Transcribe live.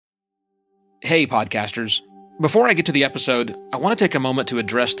Hey, podcasters. Before I get to the episode, I want to take a moment to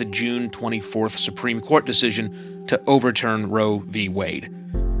address the June 24th Supreme Court decision to overturn Roe v. Wade.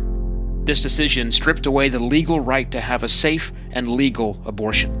 This decision stripped away the legal right to have a safe and legal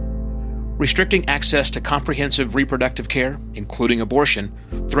abortion. Restricting access to comprehensive reproductive care, including abortion,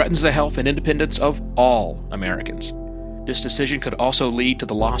 threatens the health and independence of all Americans. This decision could also lead to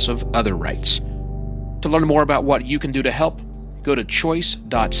the loss of other rights. To learn more about what you can do to help, go to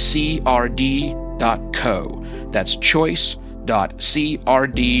choice.crd.co. That's choice.crd.co.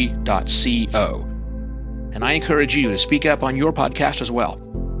 And I encourage you to speak up on your podcast as well.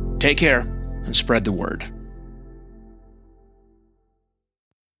 Take care and spread the word.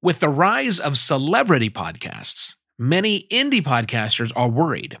 With the rise of celebrity podcasts, many indie podcasters are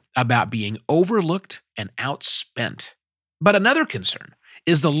worried about being overlooked and outspent. But another concern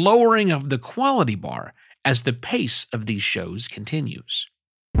is the lowering of the quality bar as the pace of these shows continues.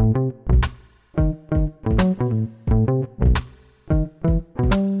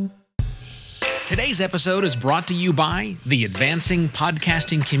 Today's episode is brought to you by the Advancing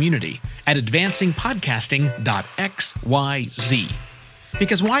Podcasting community at advancingpodcasting.xyz.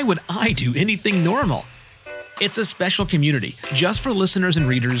 Because why would I do anything normal? It's a special community just for listeners and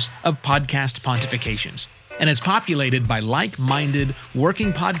readers of Podcast Pontifications. And it's populated by like-minded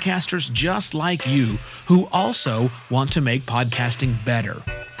working podcasters just like you who also want to make podcasting better.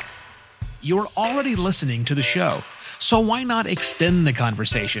 You're already listening to the show, so why not extend the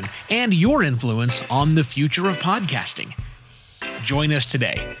conversation and your influence on the future of podcasting? Join us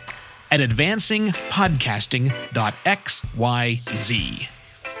today at advancingpodcasting.xyz.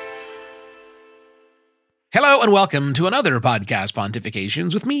 Hello and welcome to another Podcast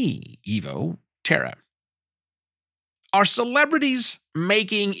Pontifications with me, Evo Terra. Are celebrities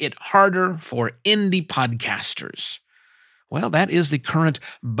making it harder for indie podcasters? Well, that is the current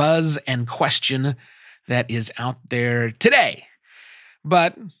buzz and question that is out there today.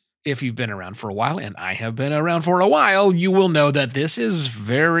 But if you've been around for a while, and I have been around for a while, you will know that this is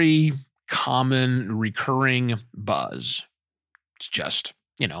very common, recurring buzz. It's just,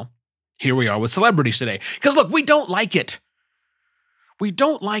 here we are with celebrities today. Because look, we don't like it. We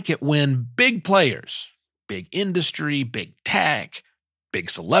don't like it when big players, big industry, big tech, big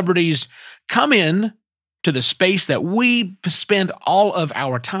celebrities come in to the space that we spend all of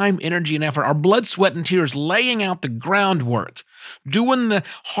our time, energy, and effort, our blood, sweat, and tears laying out the groundwork, doing the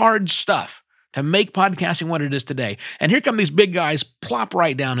hard stuff to make podcasting what it is today. And here come these big guys, plop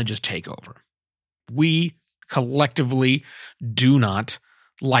right down and just take over. We collectively do not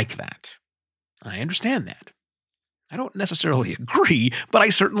like that. I understand that. I don't necessarily agree, but I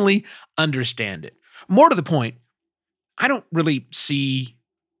certainly understand it. More to the point, I don't really see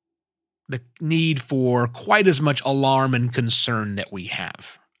the need for quite as much alarm and concern that we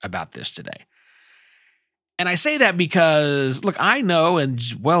have about this today. And I say that because, look, I know,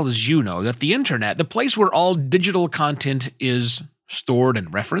 as well as you know, that the internet, the place where all digital content is stored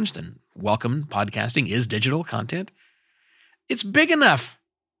and referenced, and welcome, podcasting is digital content, it's big enough.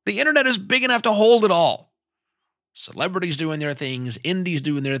 The internet is big enough to hold it all. Celebrities doing their things, indies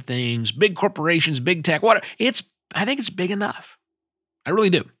doing their things, big corporations, big tech, whatever. I think it's big enough. I really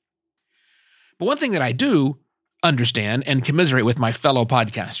do. But one thing that I do understand and commiserate with my fellow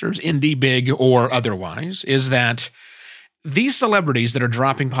podcasters, indie, big, or otherwise, is that these celebrities that are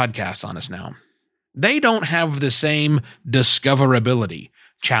dropping podcasts on us now, they don't have the same discoverability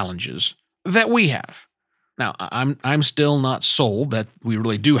challenges that we have. Now, I'm still not sold that we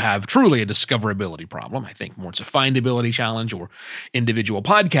really do have truly a discoverability problem. I think more it's a findability challenge, or individual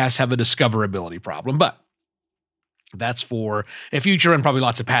podcasts have a discoverability problem, but that's for a future and probably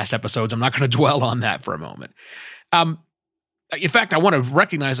lots of past episodes. I'm not going to dwell on that for a moment. In fact, I want to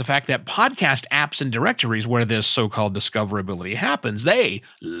recognize the fact that podcast apps and directories where this so-called discoverability happens, they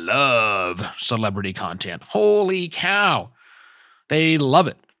love celebrity content. Holy cow. They love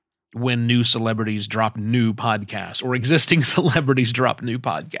it when new celebrities drop new podcasts or existing celebrities drop new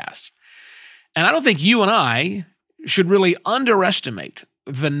podcasts. And I don't think you and I should really underestimate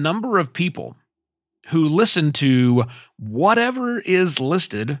the number of people who listen to whatever is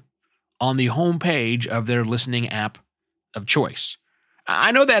listed on the homepage of their listening app of choice.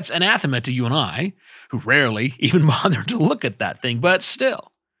 I know that's anathema to you and I, who rarely even bother to look at that thing, but still.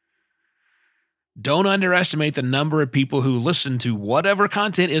 Don't underestimate the number of people who listen to whatever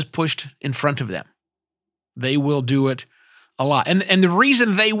content is pushed in front of them. They will do it a lot. And the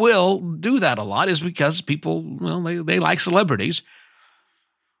reason they will do that a lot is because people, they like celebrities.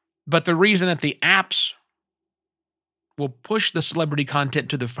 But the reason that the apps will push the celebrity content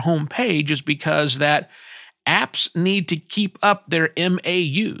to the home page is because that Apps need to keep up their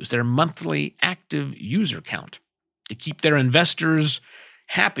MAUs, their monthly active user count, to keep their investors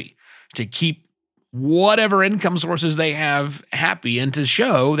happy, to keep whatever income sources they have happy, and to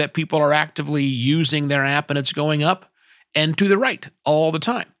show that people are actively using their app and it's going up and to the right all the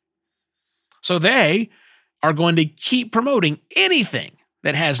time. So they are going to keep promoting anything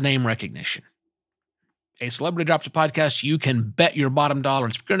that has name recognition. A celebrity drops a podcast, you can bet your bottom dollar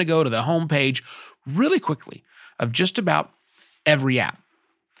it's going to go to the homepage really quickly of just about every app.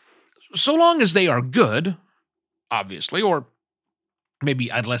 So long as they are good, obviously, or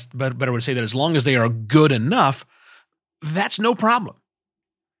maybe better would say that as long as they are good enough, that's no problem.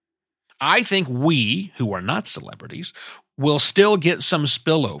 I think we, who are not celebrities, will still get some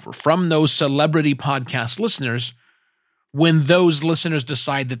spillover from those celebrity podcast listeners when those listeners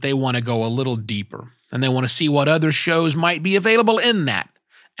decide that they want to go a little deeper and they want to see what other shows might be available in that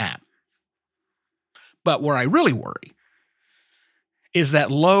app. But where I really worry is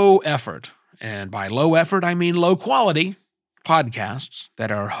that low effort, and by low effort, I mean low quality podcasts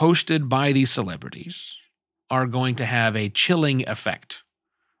that are hosted by these celebrities are going to have a chilling effect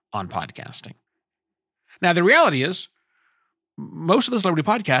on podcasting. Now, the reality is, most of the celebrity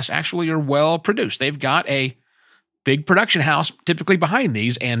podcasts actually are well produced. They've got a big production house typically behind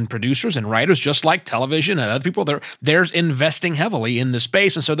these, and producers and writers, just like television and other people, they're investing heavily in the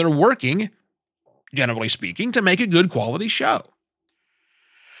space, and so they're working, generally speaking, to make a good quality show.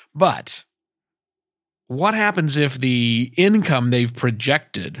 But what happens if the income they've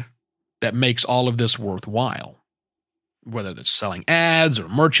projected that makes all of this worthwhile, whether that's selling ads or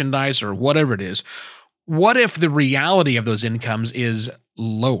merchandise or whatever it is, what if the reality of those incomes is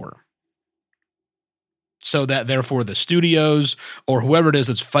lower? So that therefore the studios or whoever it is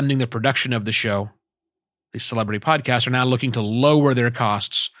that's funding the production of the show, these celebrity podcasts, are now looking to lower their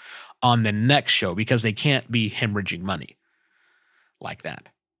costs on the next show because they can't be hemorrhaging money like that.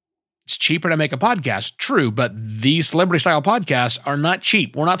 It's cheaper to make a podcast, true, but these celebrity-style podcasts are not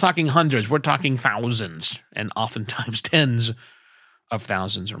cheap. We're not talking hundreds. We're talking thousands, and oftentimes tens of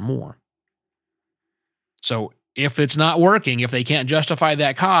thousands or more. So if it's not working, if they can't justify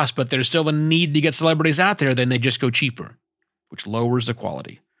that cost, but there's still a need to get celebrities out there, then they just go cheaper, which lowers the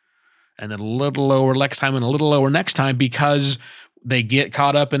quality. And then a little lower next time and a little lower next time because they get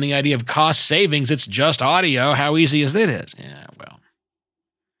caught up in the idea of cost savings. It's just audio. How easy is it? Yeah, well.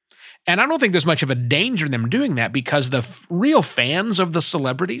 And I don't think there's much of a danger in them doing that because the real fans of the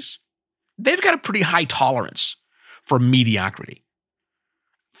celebrities, they've got a pretty high tolerance for mediocrity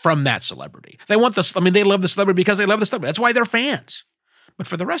from that celebrity. They want this. I mean, they love the celebrity because they love the celebrity. That's why they're fans. But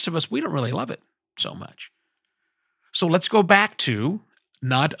for the rest of us, we don't really love it so much. So let's go back to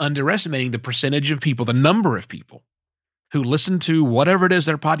not underestimating the percentage of people, the number of people who listen to whatever it is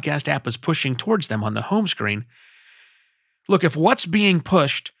their podcast app is pushing towards them on the home screen. Look, if what's being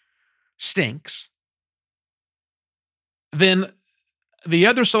pushed stinks, then the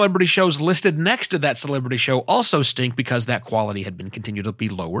other celebrity shows listed next to that celebrity show also stink because that quality had been continued to be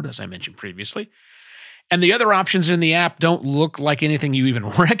lowered, as I mentioned previously. And the other options in the app don't look like anything you even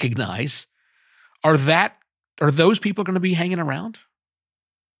recognize. Are those people going to be hanging around?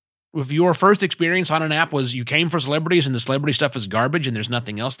 If your first experience on an app was you came for celebrities and the celebrity stuff is garbage and there's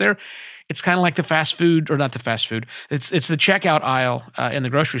nothing else there, it's kind of like the fast food, or not the fast food. It's the checkout aisle in the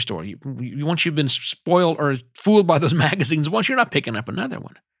grocery store. Once you've been spoiled or fooled by those magazines, once you're not picking up another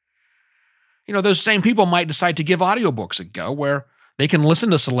one. You know, those same people might decide to give audiobooks a go where they can listen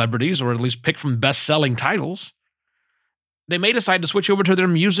to celebrities or at least pick from best-selling titles. They may decide to switch over to their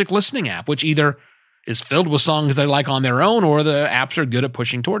music listening app, which either is filled with songs they like on their own, or the apps are good at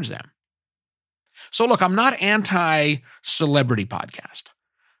pushing towards them. So look, I'm not anti-celebrity podcast.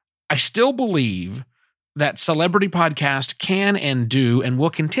 I still believe that celebrity podcast can and do and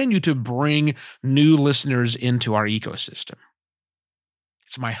will continue to bring new listeners into our ecosystem.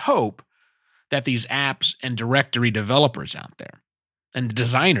 It's my hope that these apps and directory developers out there and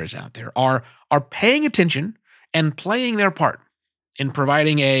designers out there are paying attention and playing their part in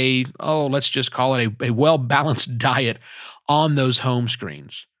providing let's just call it a well-balanced diet on those home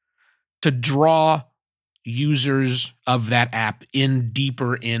screens to draw users of that app in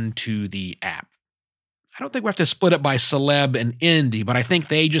deeper into the app. I don't think we have to split it by celeb and indie, but I think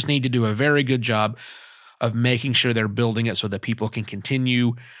they just need to do a very good job of making sure they're building it so that people can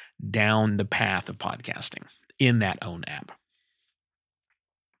continue down the path of podcasting in that own app.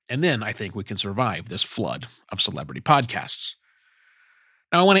 And then I think we can survive this flood of celebrity podcasts.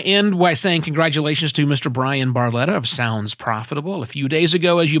 Now, I want to end by saying congratulations to Mr. Brian Barletta of Sounds Profitable. A few days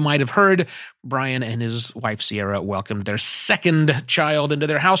ago, as you might have heard, Brian and his wife Sierra welcomed their second child into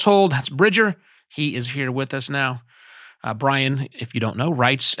their household. That's Bridger. He is here with us now. Brian, if you don't know,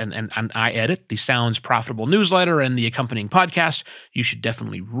 writes and I edit the Sounds Profitable newsletter and the accompanying podcast. You should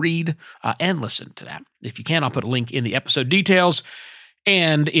definitely read and listen to that. If you can, I'll put a link in the episode details.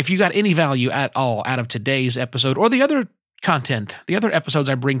 And if you got any value at all out of today's episode or the other content, the other episodes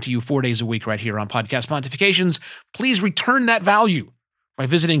I bring to you 4 days a week right here on Podcast Pontifications, please return that value by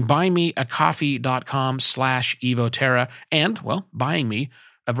visiting buymeacoffee.com/evoterra and, well, buying me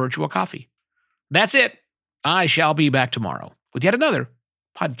a virtual coffee. That's it. I shall be back tomorrow with yet another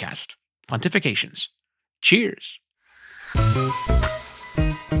Podcast Pontifications. Cheers.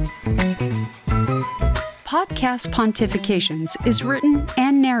 Podcast Pontifications is written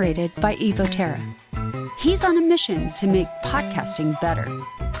and narrated by Evo Terra. He's on a mission to make podcasting better.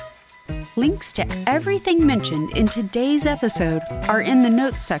 Links to everything mentioned in today's episode are in the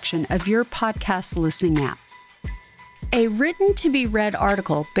notes section of your podcast listening app. A written-to-be-read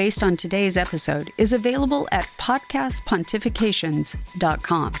article based on today's episode is available at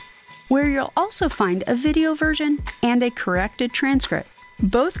podcastpontifications.com, where you'll also find a video version and a corrected transcript,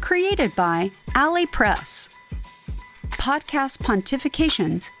 both created by Alley Press. Podcast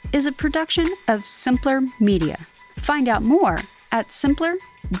Pontifications is a production of Simpler Media. Find out more at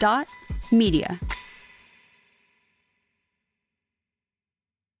simpler.media.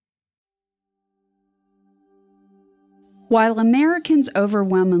 While Americans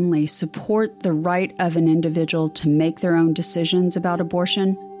overwhelmingly support the right of an individual to make their own decisions about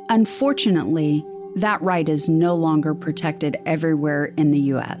abortion, unfortunately, that right is no longer protected everywhere in the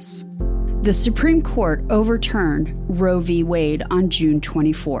U.S. The Supreme Court overturned Roe v. Wade on June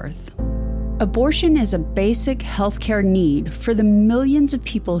 24th. Abortion is a basic healthcare need for the millions of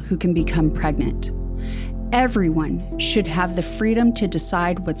people who can become pregnant. Everyone should have the freedom to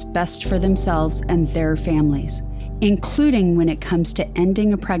decide what's best for themselves and their families, including when it comes to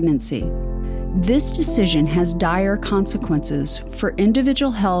ending a pregnancy. This decision has dire consequences for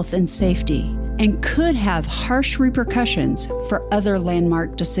individual health and safety and could have harsh repercussions for other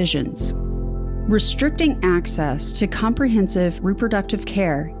landmark decisions. Restricting access to comprehensive reproductive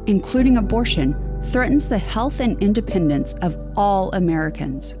care, including abortion, threatens the health and independence of all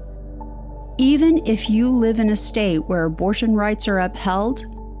Americans. Even if you live in a state where abortion rights are upheld,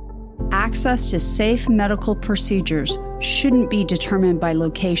 access to safe medical procedures shouldn't be determined by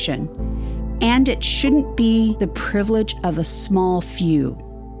location, and it shouldn't be the privilege of a small few.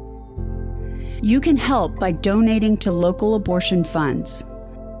 You can help by donating to local abortion funds.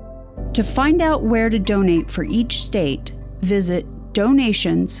 To find out where to donate for each state, visit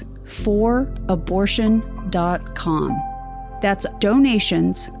donationsforabortion.com. That's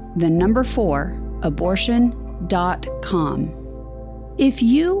donations, the number 4, abortion.com. If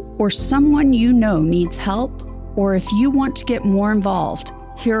you or someone you know needs help, or if you want to get more involved,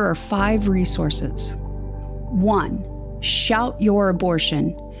 here are 5 resources. 1. Shout Your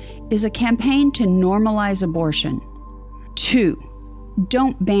Abortion is a campaign to normalize abortion. 2.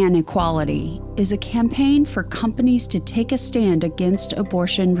 Don't Ban Equality is a campaign for companies to take a stand against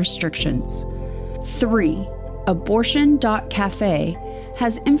abortion restrictions. 3. Abortion.cafe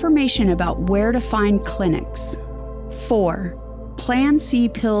has information about where to find clinics. 4.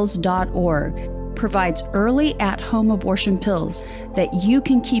 PlanCpills.org provides early at-home abortion pills that you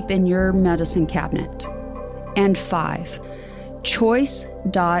can keep in your medicine cabinet. And 5.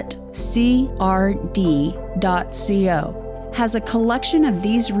 Choice.crd.co has a collection of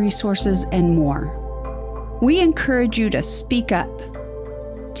these resources and more. We encourage you to speak up,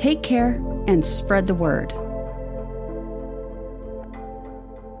 take care, and spread the word.